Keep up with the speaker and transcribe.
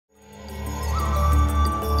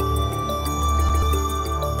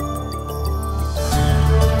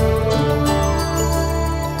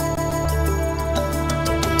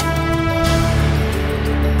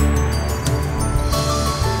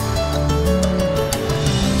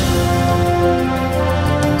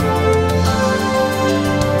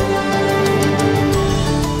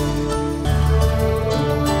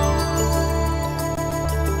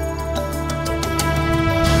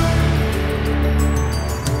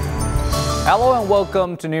Hello and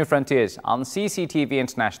welcome to New Frontiers on CCTV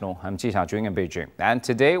International. I'm Ji Xiaojun in Beijing. And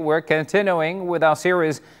today we're continuing with our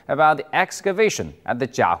series about the excavation at the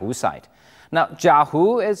Jiahu site. Now,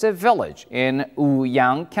 Jiahu is a village in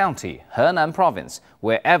Wuyang County, Henan Province,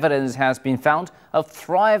 where evidence has been found of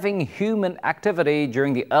thriving human activity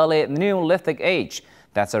during the early Neolithic age.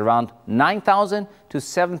 That's around 9,000 to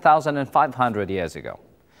 7,500 years ago.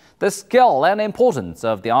 The skill and importance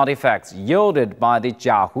of the artifacts yielded by the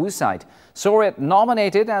Jiahu site saw it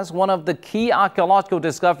nominated as one of the key archaeological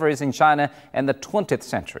discoveries in China in the 20th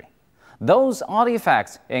century. Those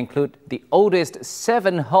artifacts include the oldest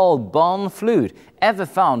 7-hole bone flute ever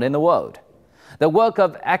found in the world. The work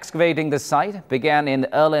of excavating the site began in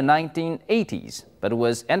the early 1980s, but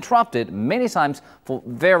was interrupted many times for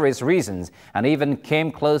various reasons and even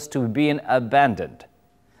came close to being abandoned.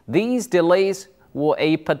 These delays were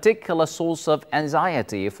a particular source of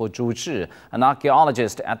anxiety for Zhu Zhi, an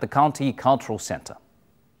archaeologist at the County Cultural Center.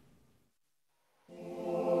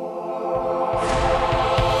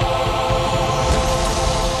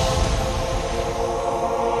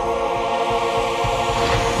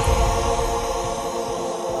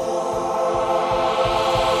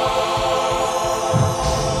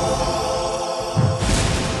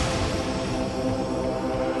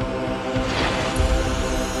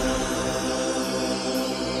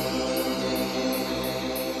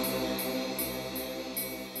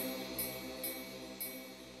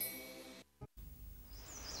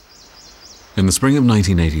 In the spring of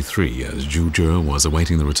 1983, as Zhu Zhi was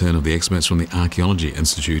awaiting the return of the experts from the Archaeology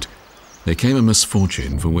Institute, there came a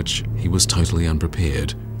misfortune for which he was totally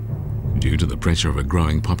unprepared. Due to the pressure of a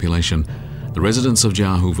growing population, the residents of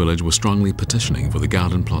Jiahu village were strongly petitioning for the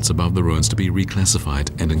garden plots above the ruins to be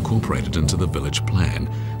reclassified and incorporated into the village plan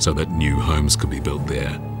so that new homes could be built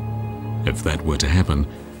there. If that were to happen,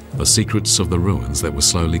 the secrets of the ruins that were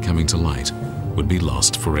slowly coming to light would be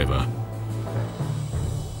lost forever.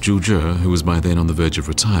 Zhu Zhi, who was by then on the verge of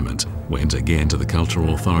retirement, went again to the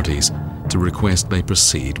cultural authorities to request they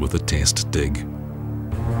proceed with the test dig.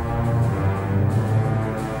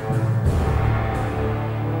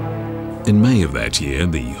 In May of that year,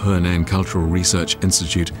 the Henan Cultural Research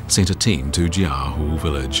Institute sent a team to Jiahu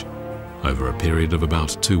village. Over a period of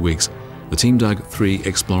about 2 weeks, the team dug 3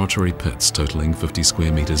 exploratory pits totaling 50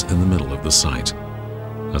 square meters in the middle of the site.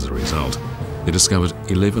 As a result, they discovered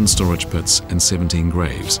 11 storage pits and 17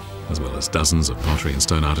 graves, as well as dozens of pottery and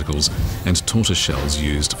stone articles and tortoise shells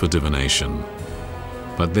used for divination.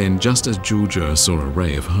 But then, just as Zhu Zhi saw a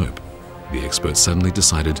ray of hope, the experts suddenly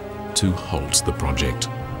decided to halt the project.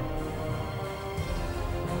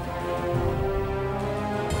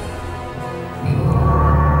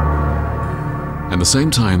 At the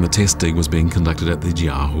same time the test dig was being conducted at the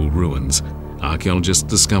Jiahu ruins, archaeologists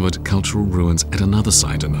discovered cultural ruins at another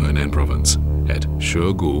site in Henan Province, at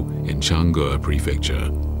Shegu in Chang'e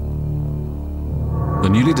Prefecture. The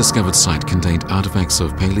newly discovered site contained artifacts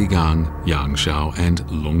of Peiligang, Yangshao and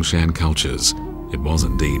Longshan cultures. It was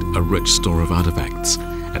indeed a rich store of artifacts,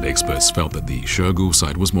 and experts felt that the Shegu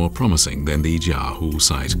site was more promising than the Jiahu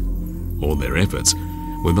site. All their efforts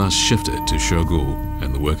were thus shifted to Shegu,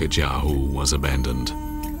 and the work at Jiahu was abandoned.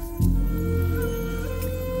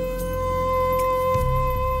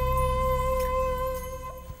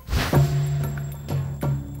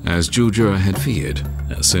 As Zhu Zhi had feared,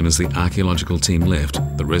 as soon as the archaeological team left,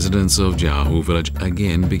 the residents of Jiahu village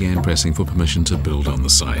again began pressing for permission to build on the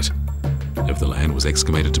site. If the land was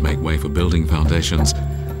excavated to make way for building foundations,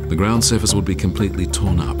 the ground surface would be completely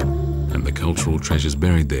torn up, and the cultural treasures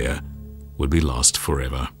buried there would be lost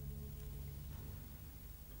forever.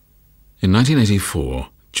 In 1984,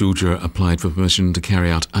 Zhu Zhi applied for permission to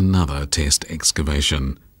carry out another test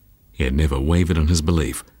excavation. He had never wavered in his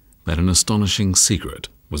belief that an astonishing secret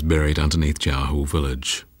was buried underneath Jiahu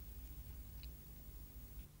village.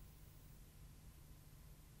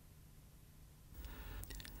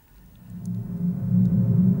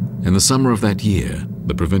 In the summer of that year,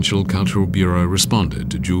 the Provincial Cultural Bureau responded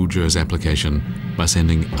to Zhu Zhi's application by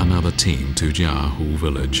sending another team to Jiahu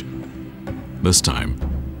village. This time,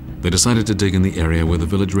 they decided to dig in the area where the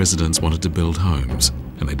village residents wanted to build homes,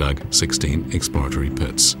 and they dug 16 exploratory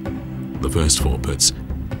pits. The first 4 pits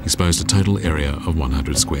exposed a total area of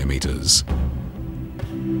 100 square meters.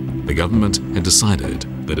 The government had decided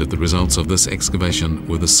that if the results of this excavation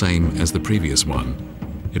were the same as the previous one,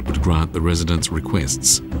 it would grant the residents'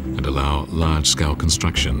 requests and allow large-scale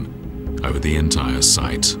construction over the entire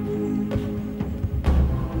site.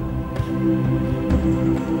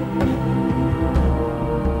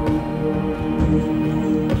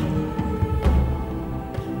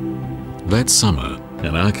 That summer,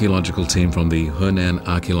 An archaeological team from the Henan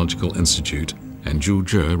Archaeological Institute and Zhu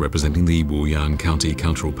Zhe, representing the Wuyang County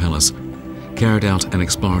Cultural Palace, carried out an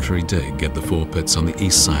exploratory dig at the 4 pits on the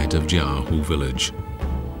east side of Jiahu village.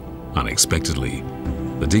 Unexpectedly,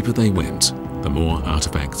 the deeper they went, the more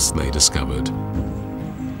artifacts they discovered.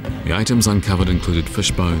 The items uncovered included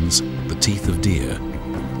fish bones, the teeth of deer,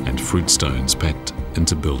 and fruit stones packed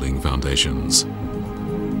into building foundations.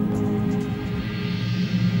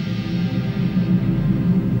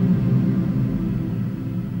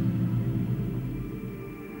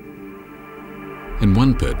 In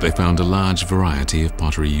one pit, they found a large variety of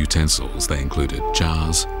pottery utensils. They included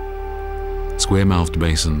jars, square-mouthed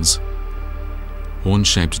basins,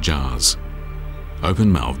 horn-shaped jars,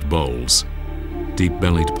 open-mouthed bowls,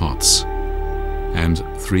 deep-bellied pots, and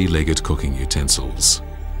 3-legged cooking utensils.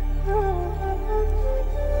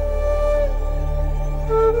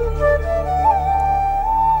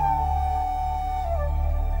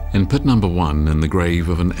 In pit number 1, in the grave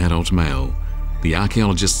of an adult male, the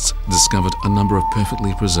archaeologists discovered a number of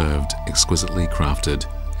perfectly preserved, exquisitely crafted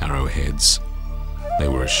arrowheads. They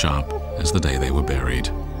were as sharp as the day they were buried.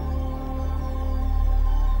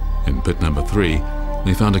 In pit number 3,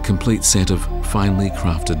 they found a complete set of finely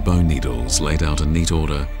crafted bone needles laid out in neat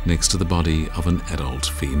order next to the body of an adult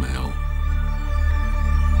female.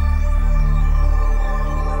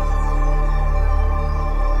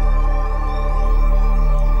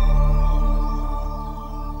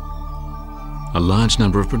 A large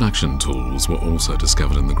number of production tools were also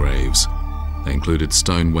discovered in the graves. They included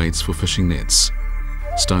stone weights for fishing nets,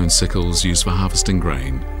 stone sickles used for harvesting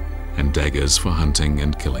grain, and daggers for hunting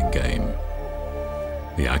and killing game.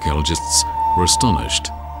 The archaeologists were astonished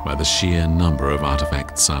by the sheer number of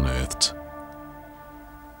artifacts unearthed.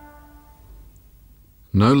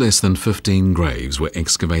 No less than 15 graves were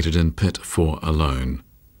excavated in pit 4 alone.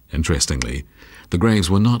 Interestingly, the graves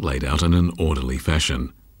were not laid out in an orderly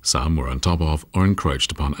fashion. Some were on top of or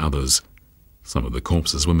encroached upon others. Some of the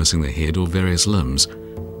corpses were missing their head or various limbs,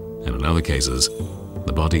 and in other cases,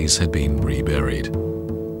 the bodies had been reburied.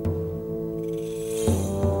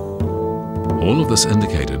 All of this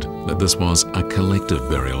indicated that this was a collective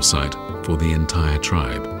burial site for the entire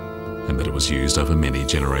tribe, and that it was used over many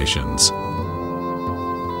generations.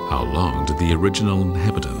 How long did the original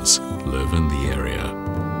inhabitants live in the area?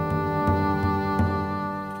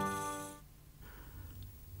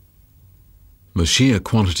 The sheer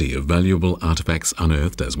quantity of valuable artifacts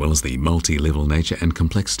unearthed, as well as the multi-level nature and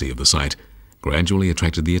complexity of the site, gradually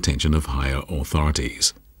attracted the attention of higher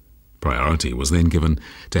authorities. Priority was then given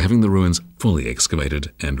to having the ruins fully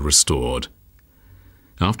excavated and restored.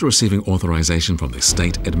 After receiving authorization from the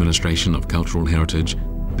State Administration of Cultural Heritage,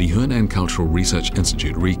 the Henan Cultural Research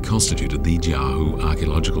Institute reconstituted the Jiahu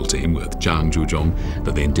Archaeological Team with Zhang Zhuzhong,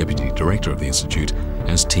 the then Deputy Director of the Institute,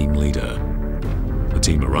 as team leader. The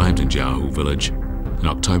team arrived in Jiahu village in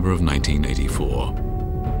October of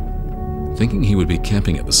 1984. Thinking he would be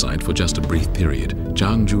camping at the site for just a brief period,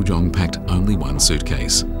 Zhang Zhuzhong packed only 1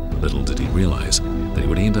 suitcase. Little did he realize that he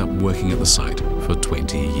would end up working at the site for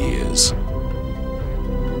 20 years.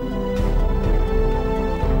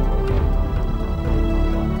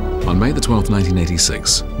 On May 12,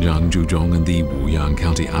 1986, Zhang Zhuzhong and the Wuyang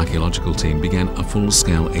County Archaeological Team began a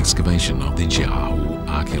full-scale excavation of the Jiahu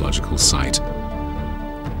archaeological site.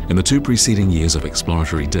 In the 2 preceding years of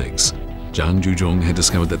exploratory digs, Zhang Zhuzhong had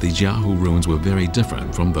discovered that the Jiahu ruins were very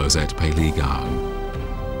different from those at Peiligang.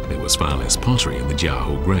 There was far less pottery in the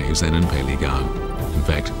Jiahu graves than in Peiligang. In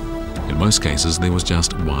fact, in most cases there was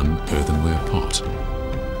just 1 earthenware pot.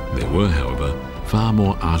 There were, however, far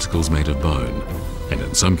more articles made of bone, and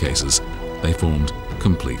in some cases they formed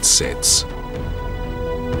complete sets.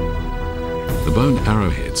 The bone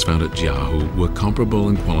arrowheads found at Jiahu were comparable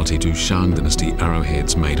in quality to Shang Dynasty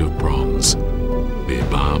arrowheads made of bronze. Their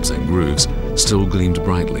barbs and grooves still gleamed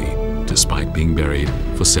brightly, despite being buried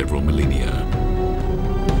for several millennia.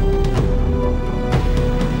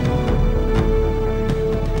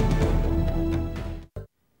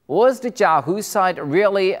 Was the Jiahu site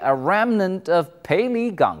really a remnant of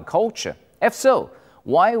Peiligang culture? If so,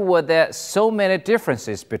 why were there so many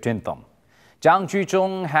differences between them? Zhang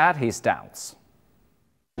Zhuzhong had his doubts.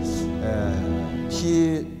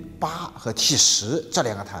 T8和 T10这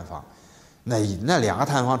2个探方，那2个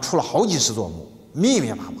探方出了好几十座墓，密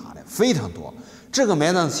密麻麻的，非常多。这个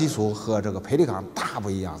埋葬习俗和这个裴立岗大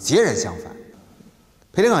不一样，截然相反。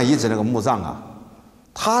裴立岗遗址那个墓葬啊，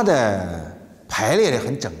它的排列的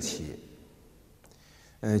很整齐，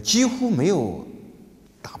几乎没有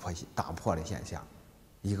打破的现象，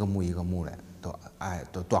一个墓一个墓的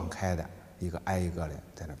都断开的，一个挨一个的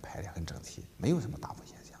在那排列很整齐，没有什么打破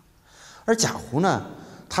现象。而甲湖呢，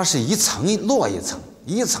它是一层摞一层，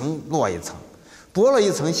一层摞一层，剥了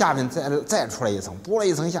一层，下面再出来一层，剥了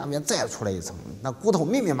一层，下面再出来一层，那骨头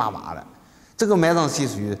密密麻麻的，这个埋葬习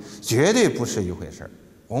俗绝对不是一回事儿，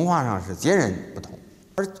文化上是截然不同。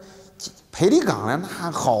而裴李岗呢，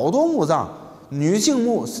那好多墓葬，女性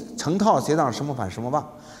墓成套随葬什么反什么棒，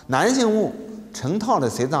男性墓成套的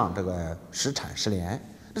随葬这个时产时连，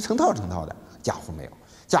这成套的，甲湖没有。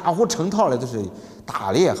甲湖成套的都是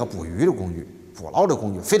打猎和捕鱼的工具，捕捞的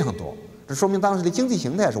工具非常多，这说明当时的经济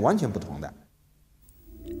形态是完全不同的。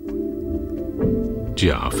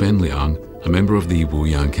Jia Fenliang, a member of the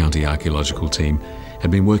Wuyang County Archaeological Team, had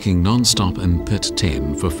been working non-stop in Pit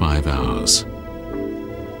 10 for 5 hours.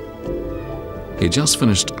 He had just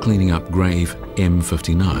finished cleaning up grave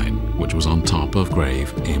M59, which was on top of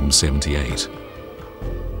grave M78.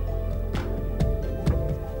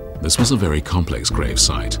 This was a very complex grave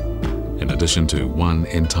site. In addition to one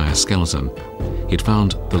entire skeleton, he'd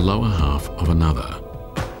found the lower half of another.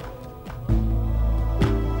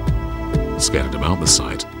 Scattered about the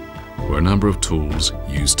site were a number of tools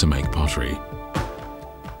used to make pottery.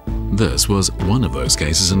 This was one of those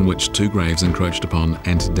cases in which two graves encroached upon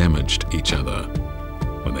and damaged each other.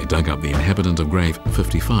 When they dug up the inhabitant of grave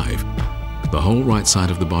 55, the whole right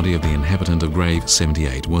side of the body of the inhabitant of grave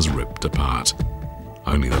 78 was ripped apart.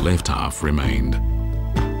 Only the left half remained.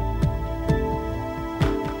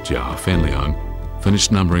 Jia Fenliang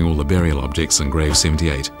finished numbering all the burial objects in grave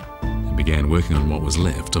 78 and began working on what was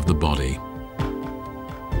left of the body.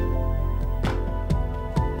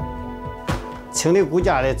 清理骨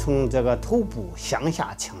架的从这个头部向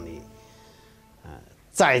下清理，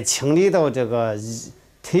再清理到这个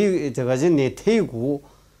人的腿骨，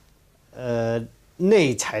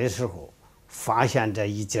内拆的时候，发现这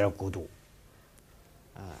一截骨头，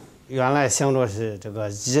原来想着是这个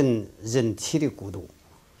人体的骨头，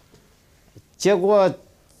结果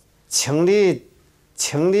清理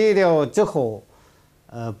了之后，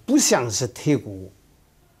不像是腿骨，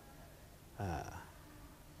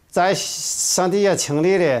在上底下清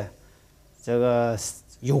理的这个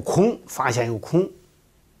有孔，发现有孔，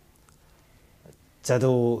这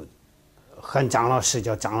都喊张老师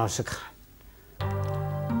叫张老师看。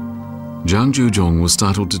Zhang Zhuzhong was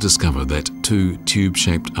startled to discover that two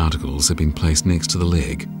tube-shaped articles had been placed next to the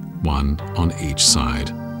leg, one on each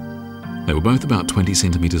side. They were both about 20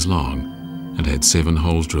 centimeters long and had 7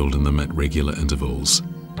 holes drilled in them at regular intervals.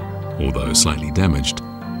 Although slightly damaged,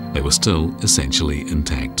 they were still essentially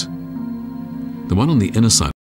intact. The one on the inner side